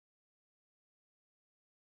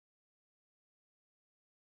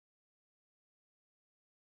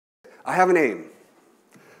I have an aim.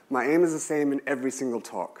 My aim is the same in every single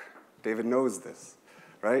talk. David knows this,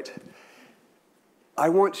 right? I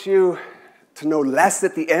want you to know less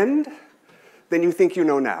at the end than you think you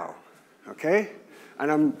know now, okay?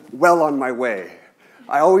 And I'm well on my way.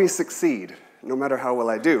 I always succeed, no matter how well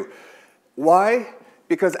I do. Why?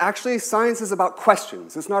 Because actually science is about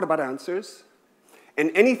questions. It's not about answers.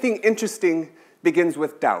 And anything interesting begins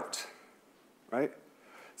with doubt, right?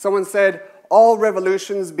 Someone said, all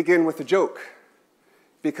revolutions begin with a joke.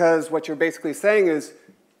 Because what you're basically saying is,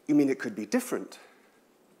 you mean it could be different?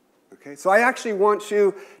 Okay? So I actually want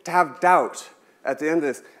you to have doubt at the end of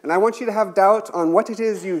this. And I want you to have doubt on what it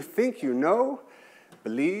is you think you know,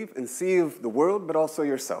 believe, and see of the world, but also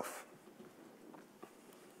yourself.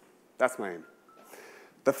 That's my aim.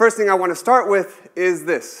 The first thing I want to start with is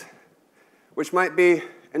this, which might be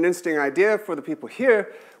an interesting idea for the people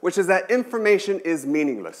here, which is that information is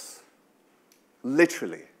meaningless.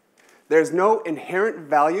 Literally. There's no inherent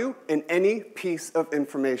value in any piece of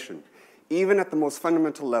information, even at the most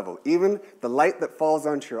fundamental level. Even the light that falls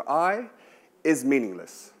onto your eye is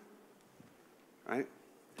meaningless. Right?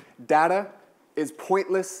 Data is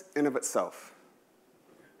pointless in of itself.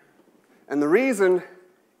 And the reason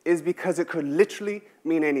is because it could literally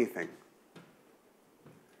mean anything.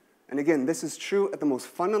 And again, this is true at the most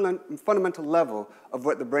fundamental level of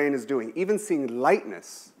what the brain is doing. Even seeing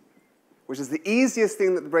lightness, which is the easiest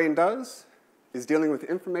thing that the brain does, is dealing with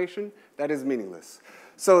information that is meaningless.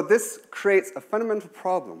 So this creates a fundamental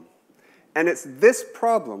problem. And it's this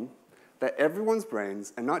problem that everyone's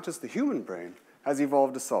brains, and not just the human brain, has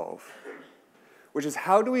evolved to solve. Which is,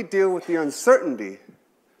 how do we deal with the uncertainty,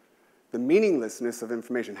 the meaninglessness of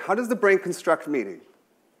information? How does the brain construct meaning?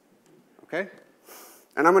 Okay?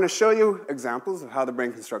 And I'm going to show you examples of how the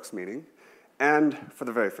brain constructs meaning. And for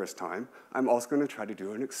the very first time, I'm also going to try to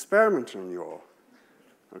do an experiment on you all.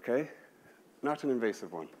 Okay? Not an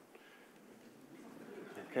invasive one.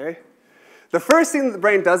 Okay? The first thing that the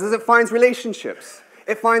brain does is it finds relationships.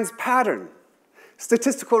 It finds pattern,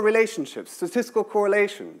 statistical relationships, statistical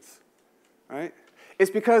correlations. Right?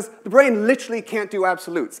 It's because the brain literally can't do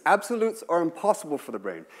absolutes. Absolutes are impossible for the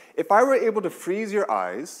brain. If I were able to freeze your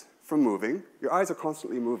eyes from moving, your eyes are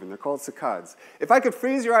constantly moving. They're called saccades. If I could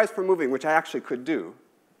freeze your eyes from moving, which I actually could do,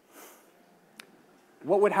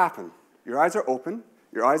 what would happen? Your eyes are open.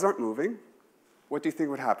 Your eyes aren't moving. What do you think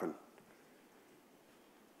would happen?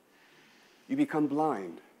 You become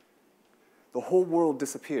blind. The whole world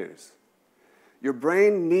disappears. Your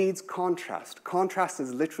brain needs contrast. Contrast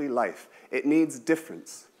is literally life. It needs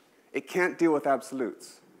difference. It can't deal with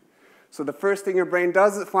absolutes. So the first thing your brain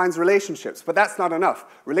does is it finds relationships. But that's not enough.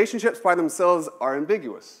 Relationships by themselves are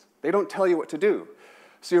ambiguous. They don't tell you what to do.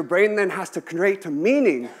 So your brain then has to create a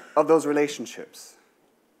meaning of those relationships.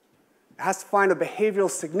 It has to find a behavioral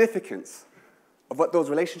significance of what those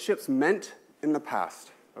relationships meant in the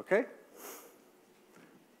past. Okay?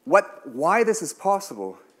 Why this is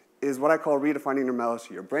possible is what I call redefining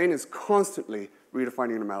normality. Your brain is constantly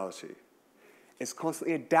redefining normality. It's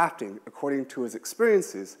constantly adapting according to its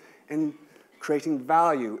experiences and creating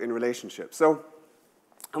value in relationships. So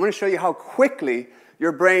I'm going to show you how quickly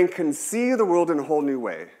your brain can see the world in a whole new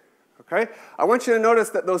way. Okay? I want you to notice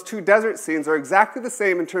that those two desert scenes are exactly the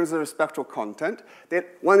same in terms of their spectral content.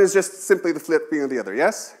 One is just simply the flipping of the other,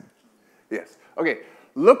 yes? Yes. Okay,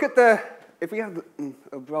 look at the, if we have the,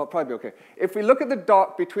 well, probably be okay. If we look at the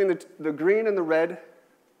dot between the green and the red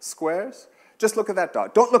squares, just look at that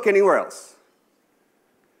dot. Don't look anywhere else.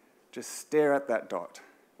 Just stare at that dot.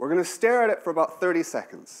 We're going to stare at it for about 30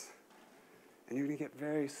 seconds. And you're going to get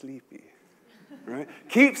very sleepy. Right?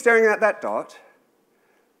 Keep staring at that dot.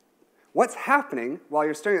 What's happening while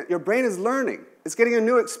you're staring at it? Your brain is learning. It's getting a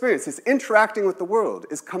new experience. It's interacting with the world.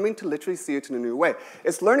 It's coming to literally see it in a new way.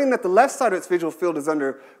 It's learning that the left side of its visual field is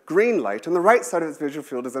under green light and the right side of its visual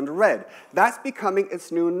field is under red. That's becoming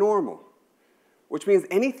its new normal, which means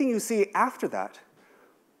anything you see after that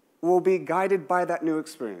will be guided by that new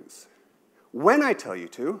experience. When I tell you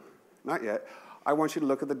to, not yet, I want you to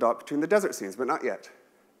look at the dot between the desert scenes, but not yet.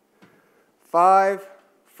 5,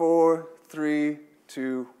 4, 3,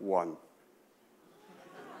 2, 1.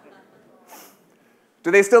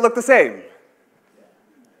 Do they still look the same?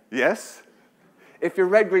 Yes? If you're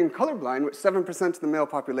red-green colorblind, which 7% of the male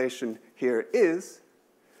population here is,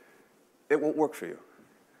 it won't work for you.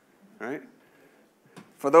 Right?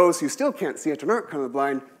 For those who still can't see it and aren't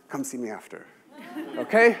colorblind, come see me after.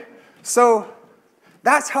 Okay? So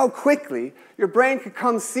that's how quickly your brain can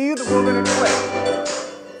come see the world in a new way.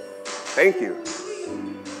 Thank you.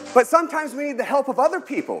 But sometimes we need the help of other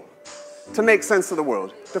people to make sense of the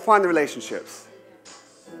world, to find the relationships.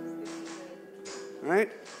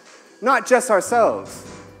 Right? not just ourselves.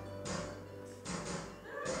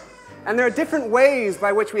 And there are different ways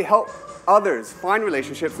by which we help others find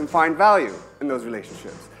relationships and find value in those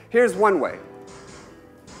relationships. Here's one way.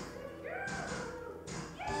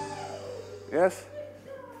 Yes?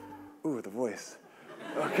 Ooh, the voice.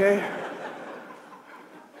 Okay.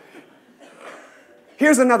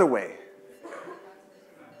 Here's another way.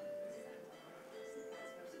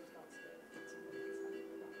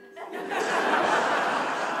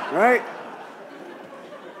 Right?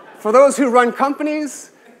 For those who run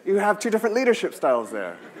companies, you have two different leadership styles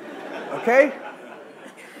there. Okay?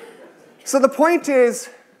 So the point is,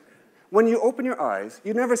 when you open your eyes,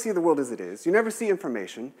 you never see the world as it is. You never see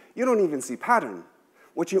information. You don't even see pattern.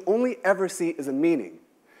 What you only ever see is a meaning.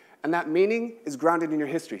 And that meaning is grounded in your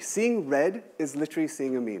history. Seeing red is literally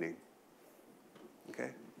seeing a meaning. Okay?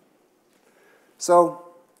 So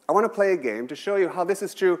I want to play a game to show you how this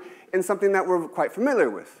is true in something that we're quite familiar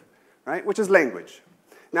with, right? Which is language.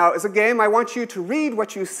 Now, as a game, I want you to read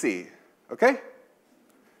what you see. Okay?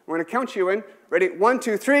 We're going to count you in. Ready? 1,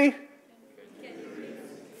 2, 3.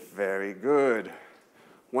 Very good.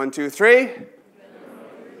 1, 2, 3.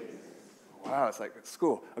 Wow, it's like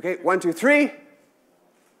school. Okay, 1, 2, 3.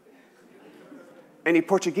 Any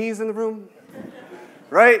Portuguese in the room?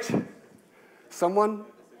 Right? Someone?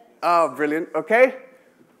 Oh, brilliant. Okay.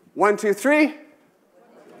 1, 2, 3.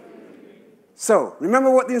 So,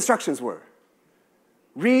 remember what the instructions were.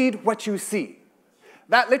 Read what you see.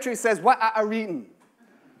 That literally says, what are you reading?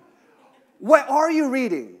 What are you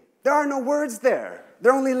reading? There are no words there.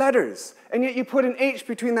 They're only letters. And yet you put an H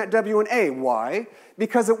between that W and A. Why?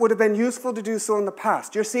 Because it would have been useful to do so in the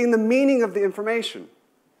past. You're seeing the meaning of the information.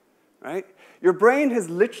 Right? Your brain has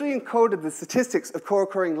literally encoded the statistics of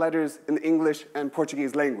co-occurring letters in the English and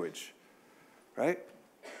Portuguese language. Right?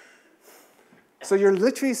 So you're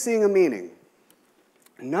literally seeing a meaning.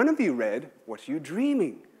 None of you read, what are you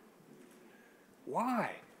dreaming?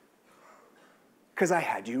 Why? Because I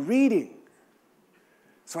had you reading.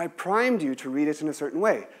 So I primed you to read it in a certain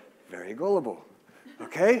way. Very gullible.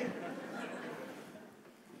 Okay?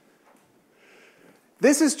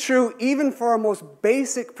 This is true even for our most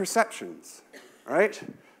basic perceptions. All right?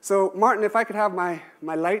 So, Martin, if I could have my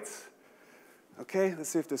lights. Okay, let's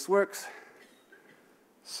see if this works.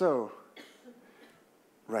 So,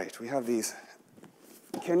 right, we have these.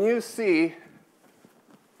 Can you see?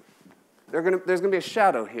 There's going to be a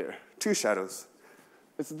shadow here. 2 shadows.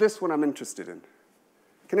 It's this one I'm interested in.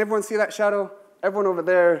 Can everyone see that shadow? Everyone over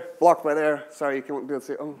there, blocked by there. Sorry, you can't be able to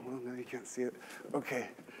see it. Oh, well, no, you can't see it. Okay.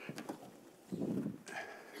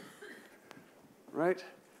 Right?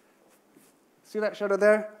 See that shadow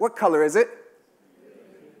there? What color is it?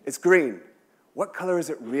 It's green. What color is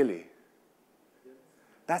it really?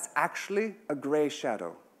 That's actually a gray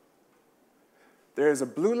shadow. There is a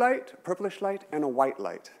blue light, a purplish light, and a white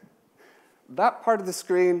light. That part of the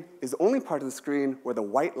screen is the only part of the screen where the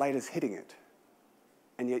white light is hitting it.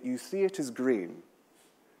 And yet you see it as green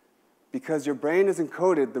because your brain has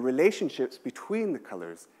encoded the relationships between the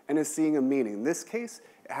colors and is seeing a meaning. In this case,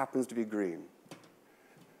 it happens to be green.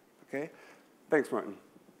 Okay? Thanks, Martin.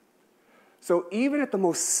 So even at the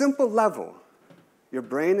most simple level, your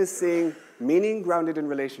brain is seeing meaning grounded in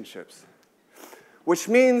relationships, which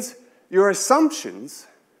means your assumptions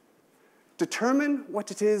determine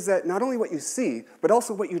what it is that not only what you see, but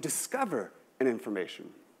also what you discover in information.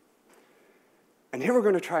 And here we're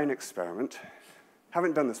going to try an experiment.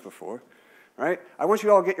 Haven't done this before, right? I want you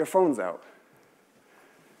to all get your phones out.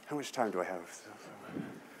 How much time do I have?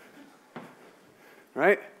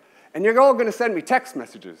 Right? And you're all going to send me text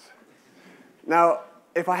messages. Now,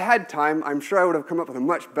 if I had time, I'm sure I would have come up with a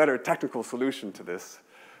much better technical solution to this.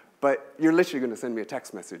 But you're literally going to send me a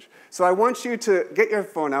text message. So I want you to get your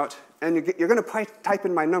phone out, and you're going to type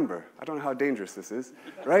in my number. I don't know how dangerous this is,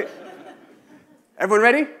 right? Everyone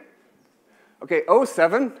ready? Okay,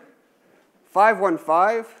 07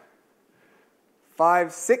 515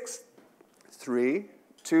 563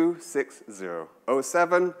 260.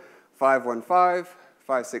 07 515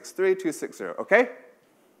 563 260. Okay?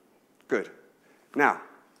 Good. Now,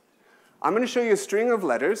 I'm going to show you a string of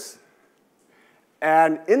letters.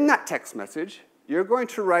 And in that text message, you're going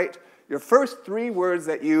to write your first 3 words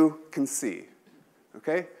that you can see.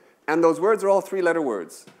 Okay? And those words are all 3-letter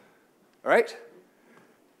words. All right?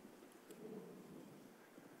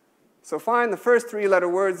 So find the first 3-letter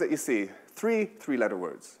words that you see, 3 3-letter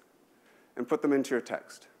words, and put them into your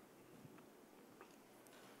text.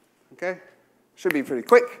 Okay? Should be pretty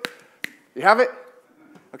quick. You have it?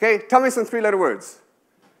 Okay, tell me some 3-letter words.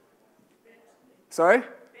 Sorry?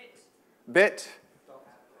 Bit.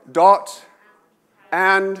 Dot.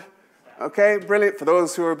 And. Okay, brilliant. For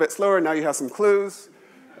those who are a bit slower, now you have some clues.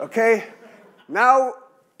 Okay, now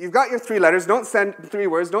you've got your 3 letters. Don't send 3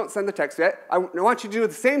 words. Don't send the text yet. I want you to do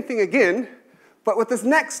the same thing again, but with this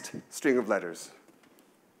next string of letters.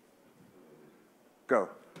 Go.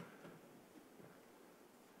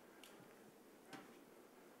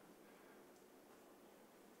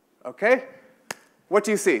 Okay, what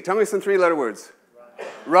do you see? Tell me some 3-letter words.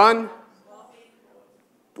 Run.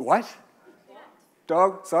 What?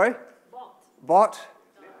 Dog, sorry? Bot.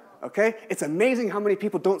 Okay, it's amazing how many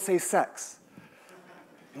people don't say sex.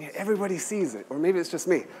 And yet everybody sees it, or maybe it's just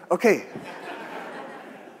me. Okay.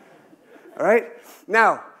 All right,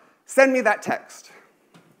 now, send me that text.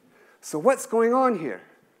 So what's going on here?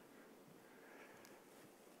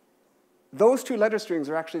 Those 2 letter strings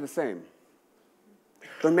are actually the same.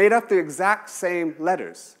 They're made up the exact same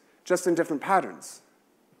letters, just in different patterns.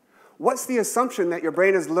 What's the assumption that your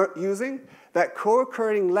brain is using? That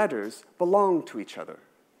co-occurring letters belong to each other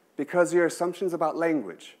because your assumption's about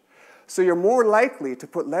language. So you're more likely to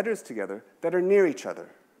put letters together that are near each other.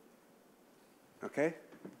 Okay?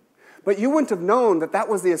 But you wouldn't have known that that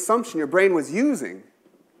was the assumption your brain was using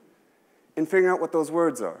in figuring out what those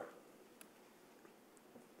words are.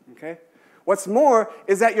 Okay? What's more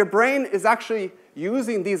is that your brain is actually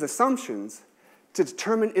using these assumptions to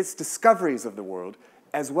determine its discoveries of the world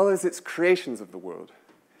as well as its creations of the world.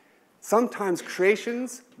 Sometimes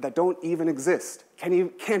creations that don't even exist,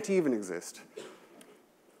 can't even exist.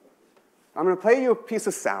 I'm going to play you a piece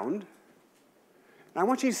of sound, and I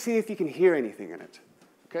want you to see if you can hear anything in it.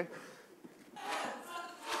 Okay?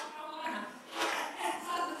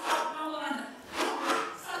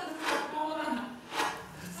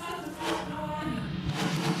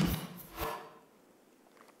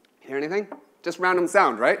 Hear anything? Just random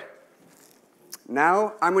sound, right?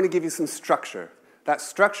 Now, I'm going to give you some structure. That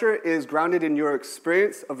structure is grounded in your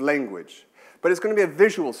experience of language. But it's going to be a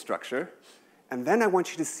visual structure. And then I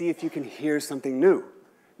want you to see if you can hear something new.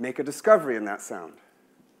 Make a discovery in that sound.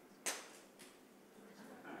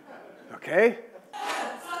 Okay?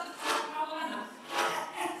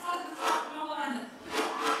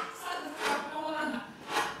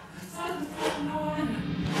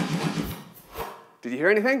 Did you hear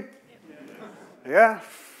anything? Yeah?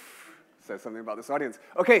 Says something about this audience.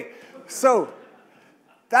 Okay, so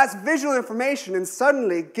that's visual information and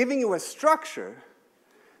suddenly giving you a structure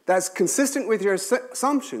that's consistent with your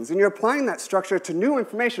assumptions, and you're applying that structure to new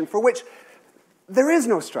information for which there is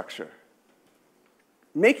no structure.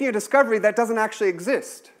 Making a discovery that doesn't actually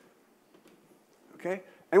exist. Okay?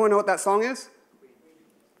 Anyone know what that song is?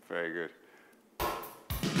 Very good.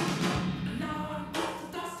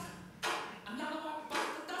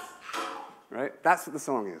 Right? That's what the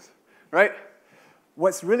song is. Right?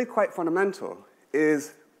 What's really quite fundamental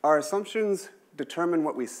is our assumptions determine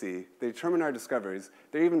what we see. They determine our discoveries.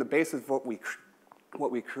 They're even the basis of what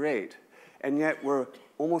we create. And yet we're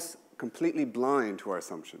almost completely blind to our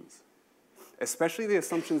assumptions, especially the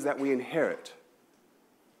assumptions that we inherit.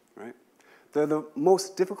 Right? They're the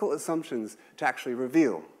most difficult assumptions to actually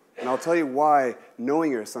reveal. And I'll tell you why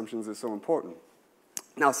knowing your assumptions is so important.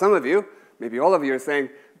 Now, some of you, maybe all of you, are saying,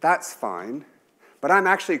 that's fine, but I'm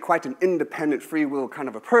actually quite an independent, free will kind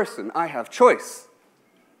of a person. I have choice.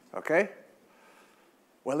 Okay?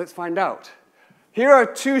 Well, let's find out. Here are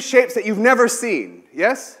 2 shapes that you've never seen.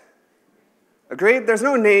 Yes? Agreed? There's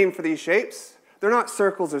no name for these shapes. They're not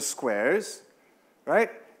circles or squares.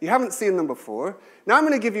 Right? You haven't seen them before. Now I'm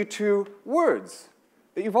going to give you 2 words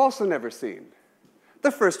that you've also never seen.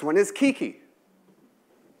 The first one is Kiki.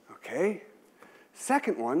 Okay?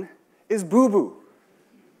 Second one is boo-boo.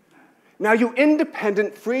 Now, you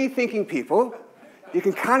independent, free-thinking people, you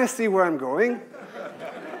can kind of see where I'm going.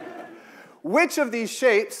 Which of these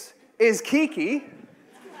shapes is Kiki,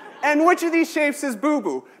 and which of these shapes is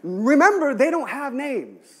boo-boo? Remember, they don't have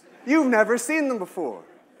names. You've never seen them before.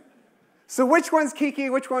 So which one's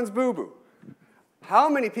Kiki, which one's boo-boo? How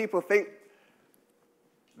many people think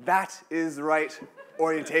that is the right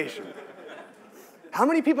orientation? How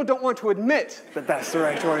many people don't want to admit that that's the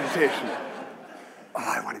right orientation? Oh,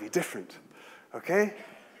 I want to be different, okay?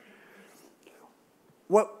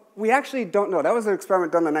 What we actually don't know, that was an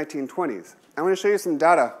experiment done in the 1920s. I'm going to show you some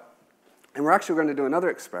data, and we're actually going to do another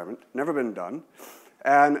experiment, never been done,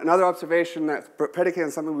 and another observation that's predicated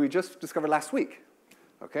on something we just discovered last week,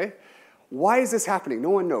 okay? Why is this happening?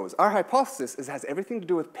 No one knows. Our hypothesis is it has everything to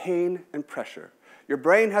do with pain and pressure. Your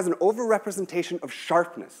brain has an overrepresentation of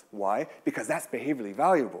sharpness. Why? Because that's behaviorally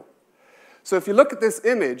valuable. So if you look at this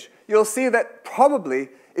image, you'll see that probably,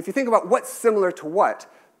 if you think about what's similar to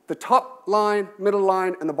what, the top line, middle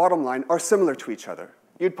line, and the bottom line are similar to each other.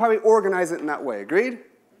 You'd probably organize it in that way. Agreed?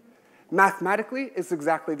 Mathematically, it's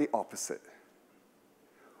exactly the opposite.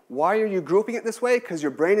 Why are you grouping it this way? Because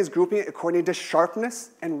your brain is grouping it according to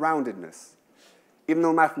sharpness and roundedness, even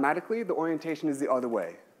though mathematically, the orientation is the other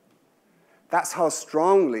way. That's how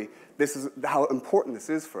strongly how important this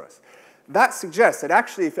is for us. That suggests that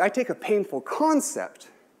actually, if I take a painful concept,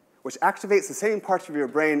 which activates the same parts of your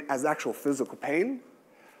brain as actual physical pain,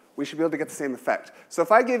 we should be able to get the same effect. So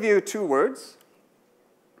if I give you two words,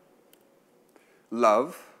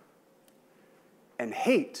 love and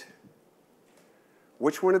hate,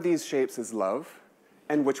 which one of these shapes is love,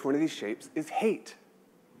 and which one of these shapes is hate?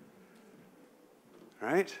 All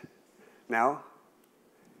right? Now,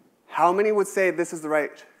 how many would say this is the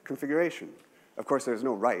right configuration? Of course, there's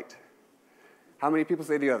no right. How many people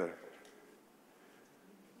say the other?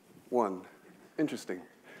 One. Interesting.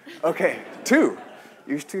 Okay, two.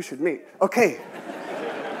 You two should meet. Okay.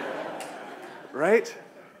 Right?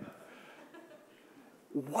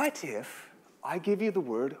 What if I give you the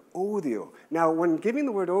word audio? Now, when giving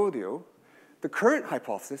the word audio, the current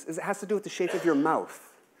hypothesis is it has to do with the shape of your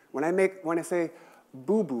mouth. When I say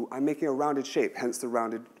boo-boo, I'm making a rounded shape, hence the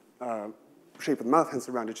rounded shape of the mouth, hence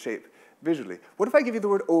the rounded shape visually. What if I give you the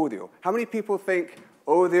word audio? How many people think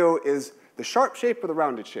audio is the sharp shape or the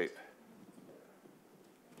rounded shape?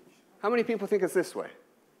 How many people think it's this way?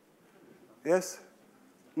 Yes?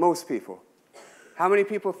 Most people. How many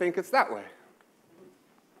people think it's that way?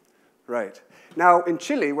 Right. Now, in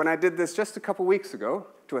Chile, when I did this just a couple weeks ago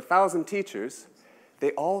to 1,000 teachers,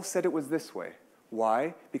 they all said it was this way.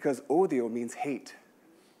 Why? Because audio means hate.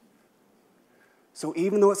 So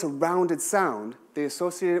even though it's a rounded sound, they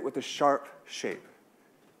associate it with a sharp shape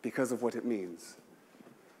because of what it means.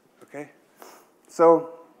 Okay? So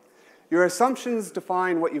your assumptions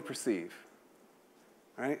define what you perceive.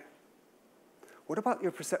 Right? What about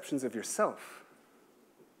your perceptions of yourself?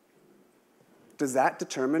 Does that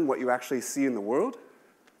determine what you actually see in the world?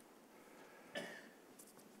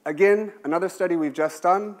 Again, another study we've just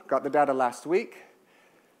done, got the data last week,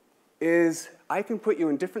 is I can put you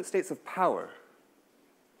in different states of power.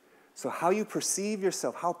 So how you perceive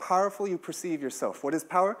yourself, how powerful you perceive yourself. What is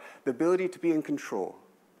power? The ability to be in control.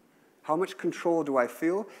 How much control do I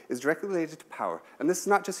feel is directly related to power. And this is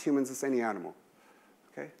not just humans, it's any animal.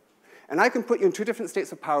 Okay? And I can put you in two different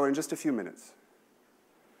states of power in just a few minutes.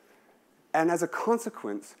 And as a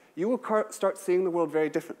consequence, you will start seeing the world very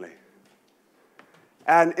differently.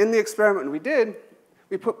 And in the experiment we did,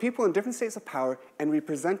 we put people in different states of power and we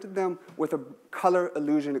presented them with a color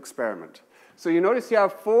illusion experiment. So you notice you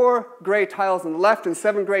have 4 gray tiles on the left and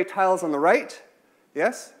 7 gray tiles on the right.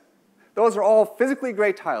 Yes? Those are all physically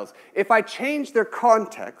gray tiles. If I change their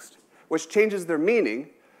context, which changes their meaning,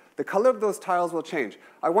 the color of those tiles will change.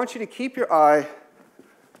 I want you to keep your eye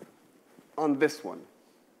on this one.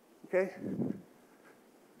 Okay?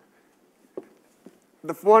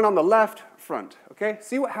 The one on the left, front. Okay?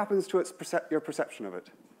 See what happens to your perception of it.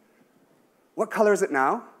 What color is it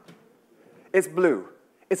now? It's blue.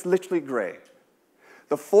 It's literally gray.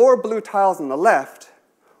 The 4 blue tiles on the left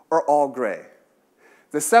are all gray.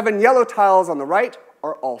 The 7 yellow tiles on the right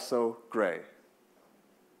are also gray.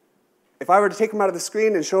 If I were to take them out of the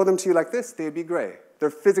screen and show them to you like this, they'd be gray. They're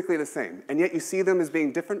physically the same, and yet you see them as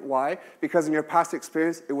being different. Why? Because in your past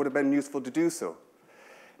experience, it would have been useful to do so.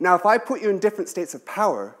 Now, if I put you in different states of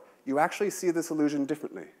power, you actually see this illusion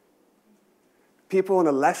differently. People in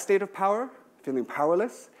a less state of power, feeling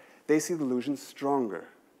powerless, they see the illusion stronger.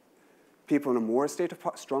 People in a more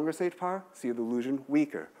stronger state of power see the illusion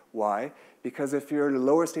weaker. Why? Because if you're in a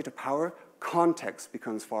lower state of power, context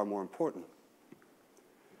becomes far more important.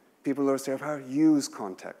 People in a lower state of power use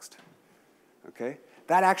context. Okay?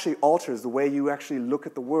 That actually alters the way you actually look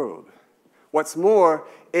at the world. What's more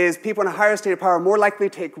is people in a higher state of power are more likely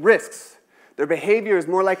to take risks. Their behavior is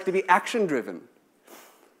more likely to be action-driven.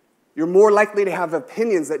 You're more likely to have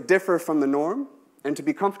opinions that differ from the norm and to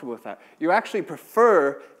be comfortable with that. You actually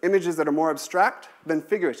prefer images that are more abstract than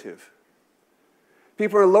figurative.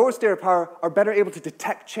 People in a lower state of power are better able to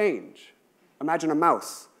detect change. Imagine a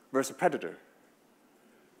mouse versus a predator.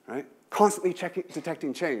 Right? Constantly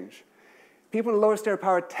detecting change. People in a lower state of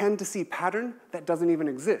power tend to see pattern that doesn't even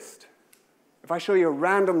exist. If I show you a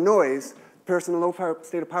random noise, the person in a low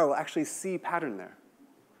state of power will actually see pattern there.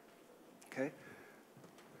 Okay?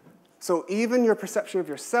 So even your perception of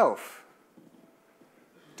yourself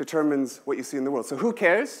determines what you see in the world. So who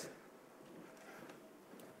cares?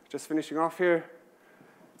 Just finishing off here,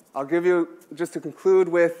 I'll give you, just to conclude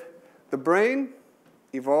with, the brain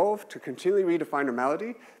evolved to continually redefine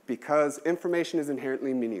normality because information is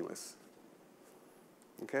inherently meaningless.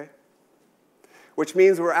 Okay? Which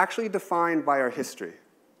means we're actually defined by our history.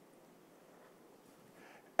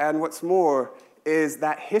 And what's more is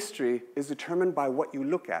that history is determined by what you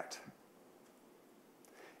look at.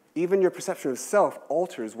 Even your perception of self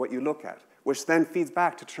alters what you look at, which then feeds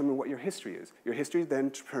back to determine what your history is. Your history then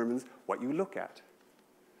determines what you look at.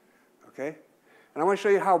 Okay? And I want to show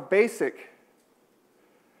you how basic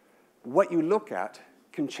what you look at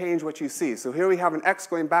can change what you see. So here we have an X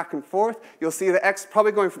going back and forth. You'll see the X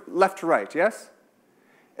probably going from left to right, yes?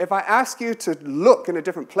 If I ask you to look in a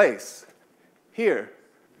different place, here,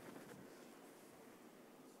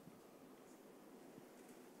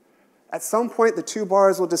 at some point the two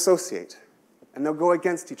bars will dissociate, and they'll go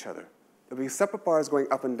against each other. There'll be separate bars going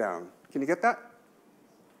up and down. Can you get that?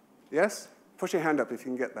 Yes? Push your hand up if you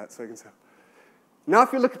can get that so I can see. Now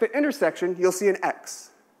if you look at the intersection, you'll see an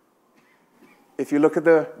X. If you look at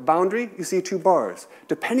the boundary, you see two bars.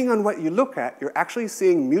 Depending on what you look at, you're actually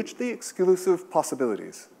seeing mutually exclusive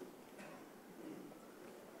possibilities.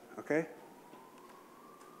 Okay?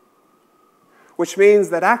 Which means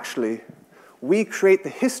that actually, we create the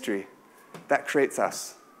history that creates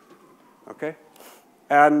us. Okay?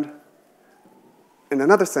 And in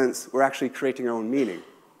another sense, we're actually creating our own meaning.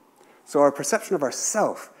 So our perception of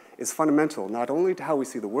ourself is fundamental, not only to how we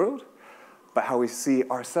see the world, but how we see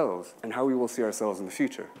ourselves and how we will see ourselves in the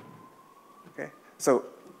future. Okay? So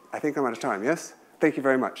I think I'm out of time, yes? Thank you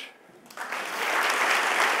very much.